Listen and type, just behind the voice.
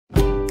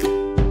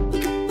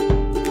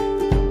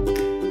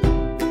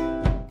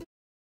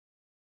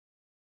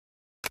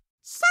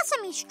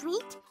Sesame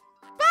Street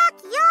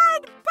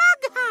Backyard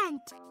Bug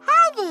Hunt.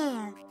 Hi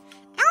there.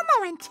 Elmo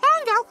and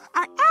Tango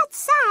are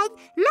outside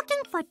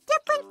looking for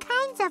different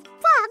kinds of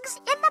bugs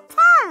in the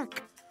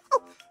park.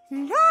 Oh,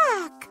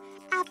 look,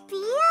 a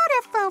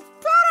beautiful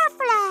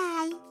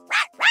butterfly.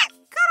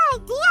 Good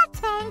idea,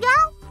 Tango.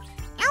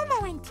 Elmo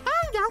and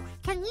Tango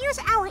can use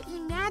our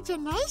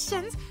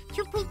imaginations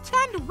to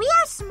pretend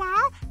we're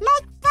small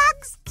like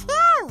bugs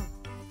too.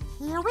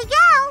 Here we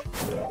go.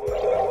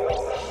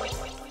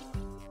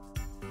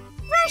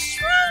 We're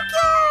shrinking!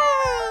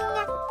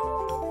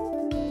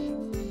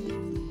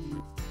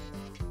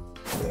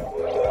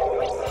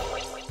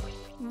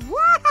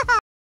 Wow!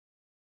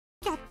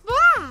 Look at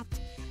that!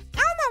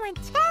 Elmo and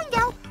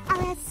Tango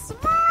are as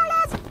small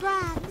as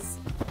bugs.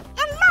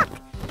 And look,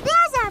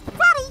 there's our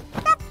buddy,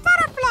 the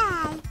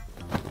butterfly.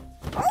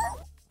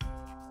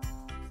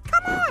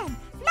 Come on,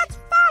 let's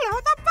follow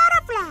the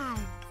butterfly.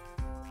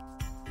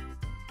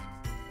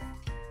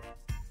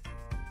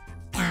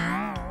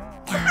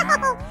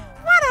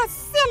 What a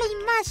silly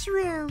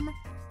mushroom!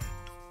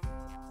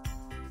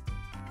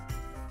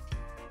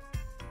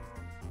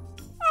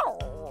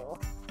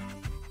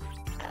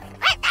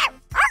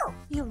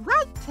 You're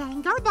right,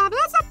 Tango. That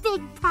is a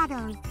big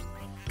puddle.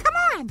 Come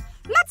on,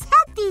 let's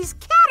help these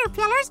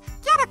caterpillars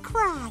get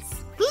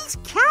across. These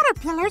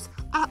caterpillars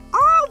are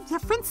all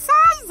different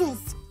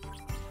sizes.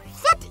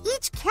 Fit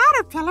each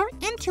caterpillar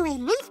into a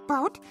leaf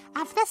boat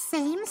of the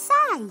same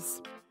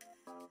size.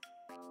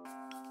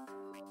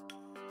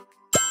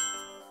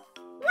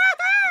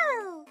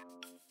 Woohoo!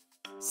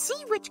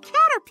 See which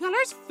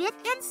caterpillars fit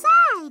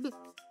inside.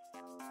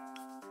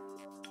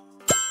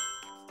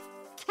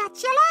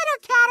 Catch you later,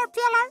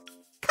 caterpillar.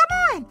 Come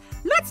on,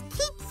 let's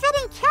keep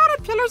fitting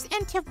caterpillars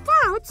into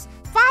boats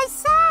by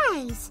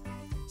size.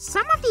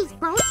 Some of these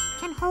boats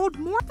can hold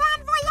more.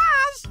 Bon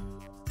voyage!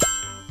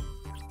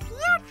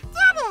 You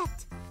did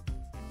it!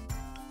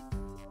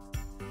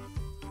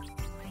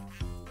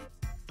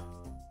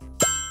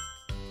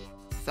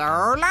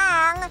 So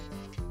long.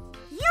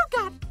 You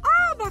got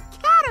all the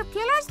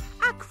caterpillars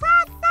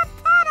across the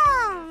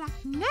puddle.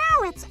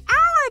 Now it's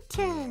our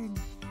turn.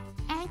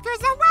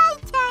 Anchors away,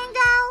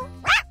 Tango.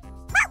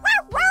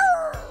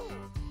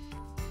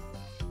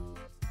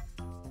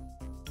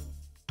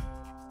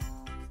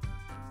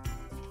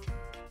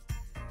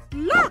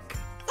 Look,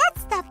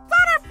 it's the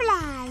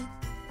butterfly.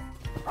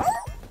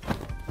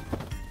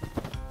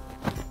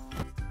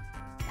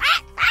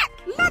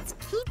 Let's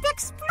keep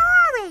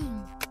exploring.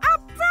 A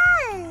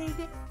bird.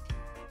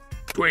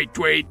 Tweet,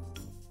 tweet.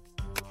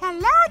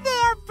 Hello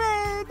there,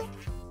 bird.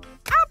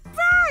 A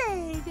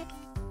bird.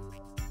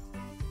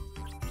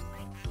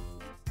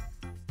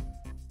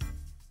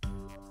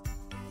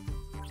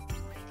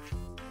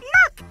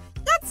 Look,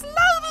 it's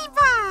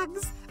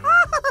ladybugs.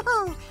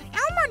 Oh,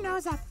 Elmo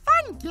knows a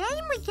fun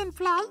game we can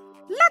play.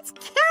 Let's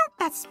count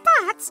the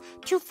spots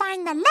to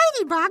find the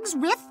ladybugs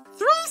with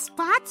 3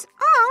 spots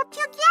all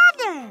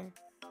together.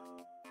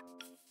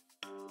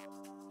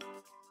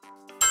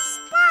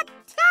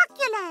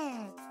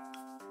 Spectacular!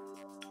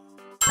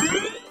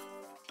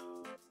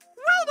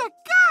 Way to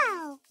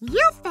go!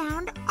 You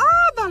found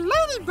all the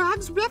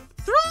ladybugs with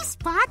 3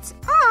 spots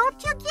all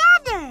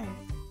together.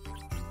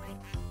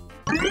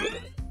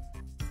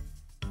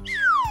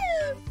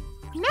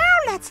 Now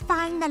let's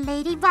find the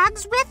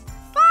ladybugs with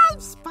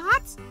 5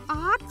 spots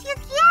all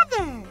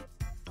together.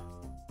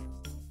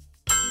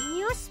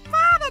 You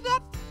spotted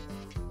it.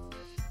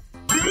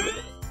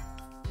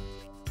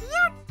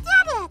 You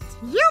did it.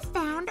 You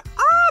found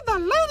all the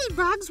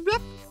ladybugs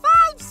with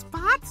 5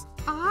 spots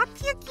all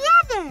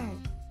together.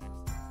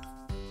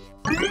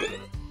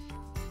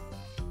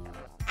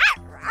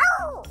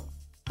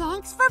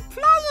 Thanks for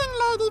playing,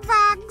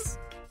 ladybugs.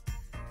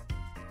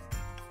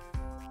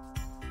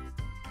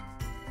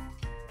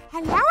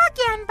 Hello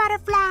again,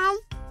 butterfly.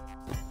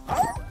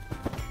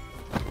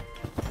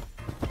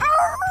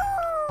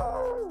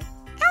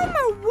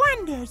 Elmo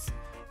wonders,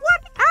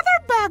 what other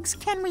bugs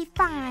can we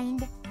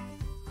find?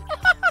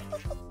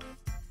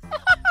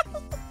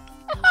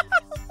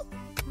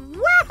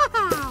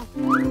 Wow!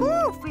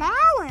 Cool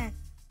flower.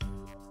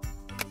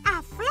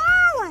 A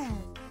flower.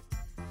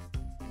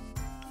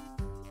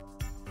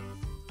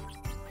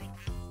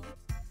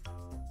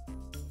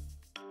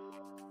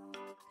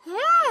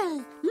 Hey,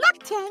 look,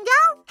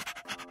 Tango.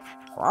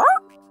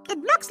 It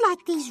looks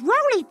like these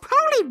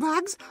roly-poly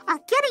bugs are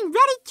getting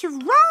ready to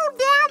roll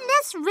down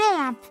this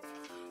ramp.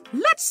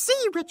 Let's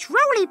see which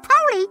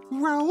roly-poly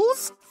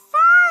rolls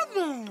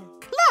farther.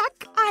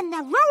 Click on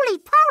the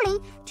roly-poly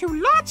to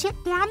launch it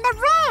down the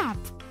ramp.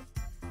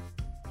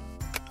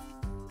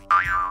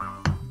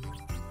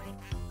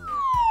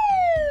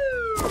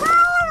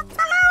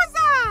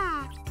 Roll-palooza!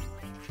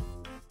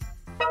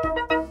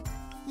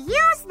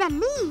 Use the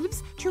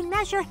leaves to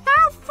measure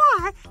how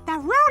far the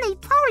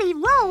roly-poly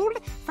rolled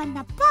from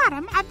the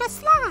bottom of the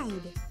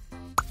slide.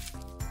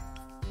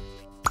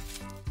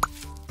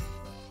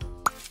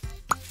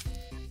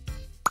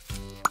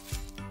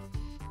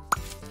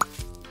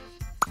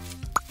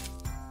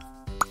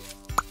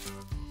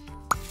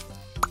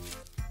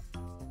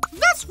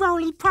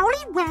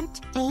 roly-poly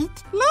went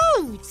 8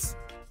 leaves.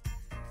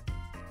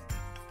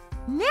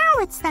 Now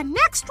it's the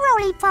next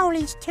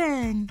roly-poly's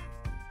turn.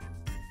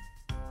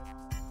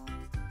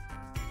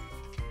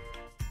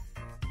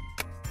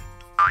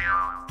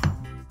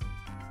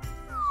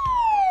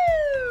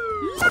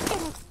 Look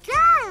at it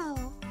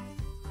go!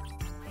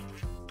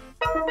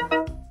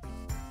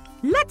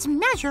 Let's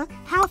measure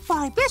how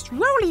far this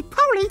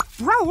roly-poly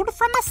rolled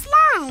from the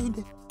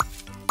slide.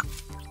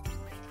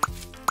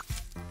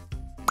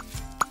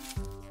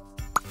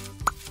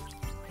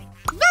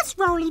 This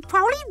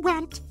roly-poly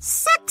went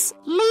 6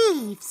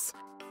 leaves.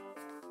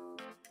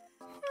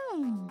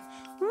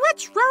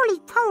 Which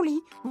roly-poly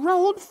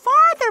rolled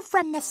farther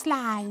from the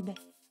slide?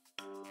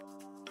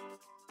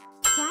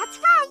 That's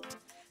right.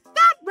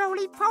 That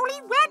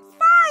roly-poly went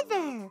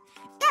farther.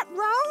 It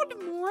rolled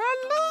more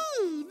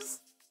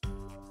leaves.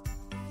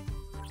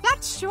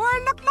 That sure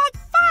looked like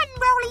fun,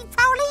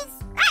 roly-polies.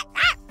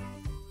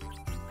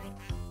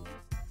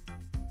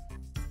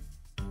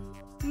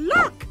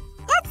 Look,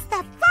 it's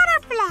the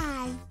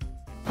butterfly.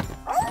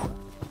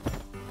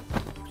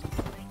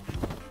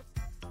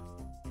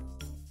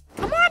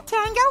 Come on,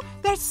 Tango.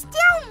 There's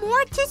still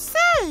more to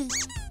see.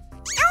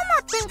 Elmo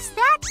thinks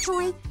that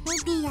toy may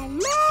be a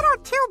little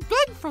too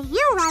big for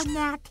you right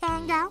now,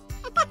 Tango.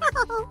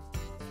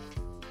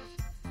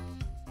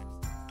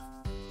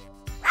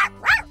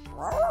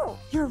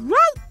 You're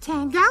right,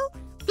 Tango.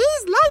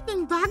 These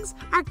lightning bugs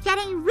are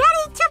getting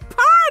ready to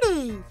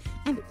party,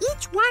 and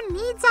each one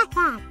needs a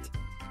hat.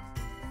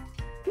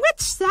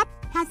 Which set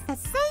has the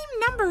same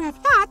number of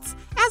hats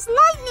as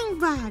lightning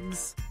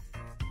bugs?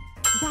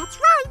 That's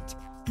right.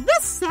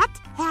 This set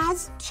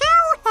has 2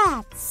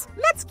 hats.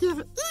 Let's give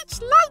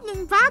each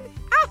lightning bug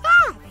a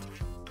hat.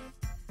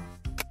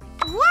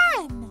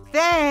 1.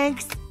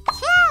 Thanks.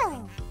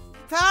 2.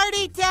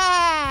 Party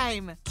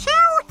time! 2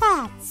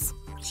 hats.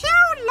 2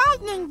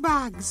 lightning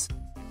bugs.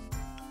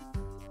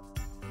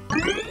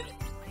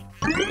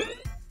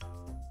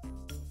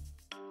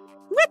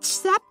 Which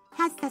set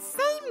has the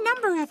same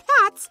number of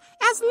hats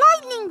as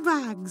lightning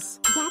bugs?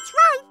 That's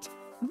right.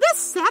 This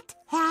set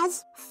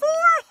has 4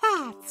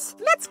 hats.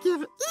 Let's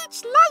give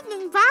each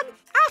lightning bug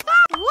a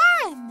hat.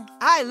 1.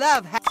 I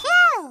love hats.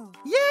 2.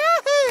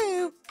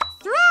 Yahoo!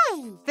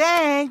 3.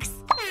 Thanks.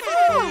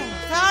 4.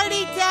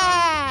 Party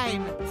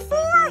time!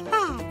 4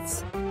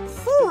 hats.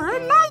 4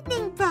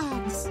 lightning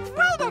bugs.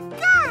 Way to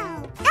go!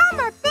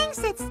 Elmo thinks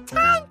it's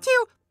time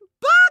to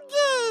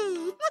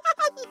boogie!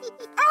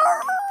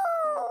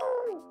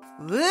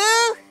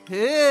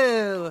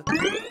 Woo-hoo!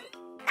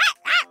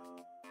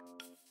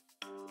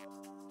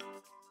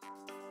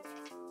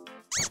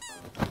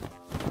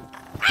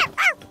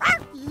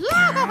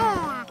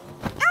 Yeah!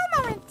 Elmo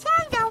and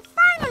Tango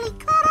finally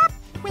caught up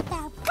with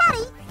our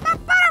buddy, the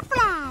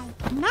butterfly.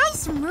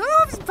 Nice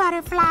moves,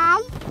 butterfly.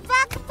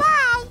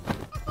 Bye-bye.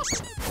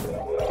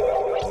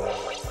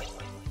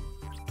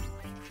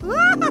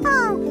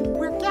 Whoa!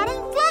 We're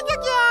getting big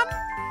again.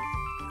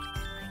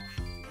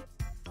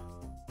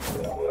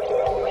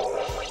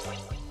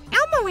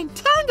 Elmo and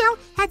Tango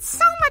had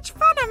so much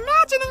fun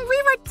imagining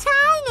we were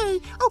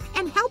tiny. Oh,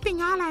 and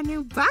helping all our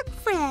new bug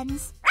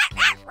friends.